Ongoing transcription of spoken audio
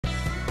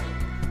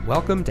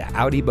Welcome to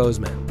Audi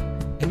Bozeman,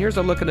 and here's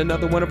a look at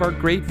another one of our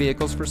great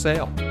vehicles for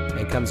sale,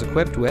 and comes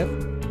equipped with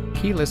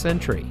keyless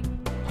entry,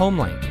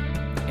 HomeLink,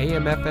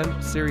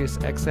 AM/FM Sirius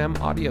XM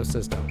audio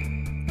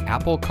system,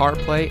 Apple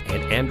CarPlay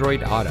and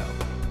Android Auto,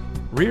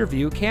 rear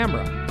view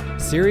camera,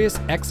 Sirius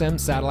XM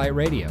satellite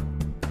radio,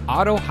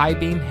 auto high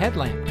beam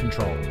headlamp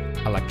control,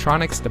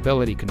 electronic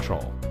stability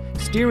control,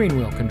 steering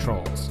wheel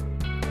controls,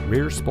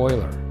 rear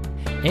spoiler,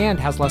 and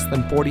has less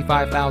than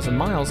 45,000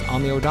 miles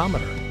on the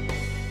odometer.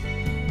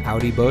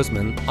 Audi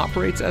Bozeman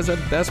operates as a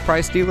best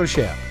price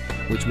dealership,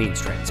 which means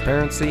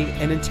transparency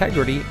and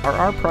integrity are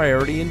our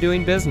priority in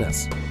doing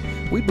business.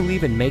 We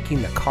believe in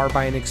making the car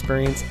buying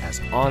experience as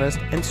honest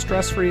and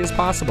stress-free as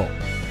possible.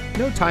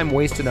 No time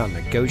wasted on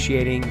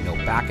negotiating, no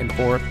back and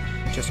forth,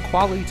 just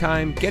quality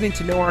time getting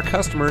to know our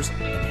customers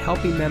and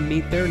helping them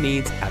meet their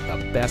needs at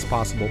the best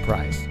possible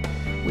price.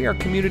 We are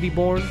community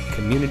born,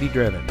 community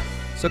driven.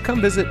 So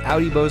come visit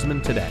Audi Bozeman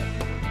today.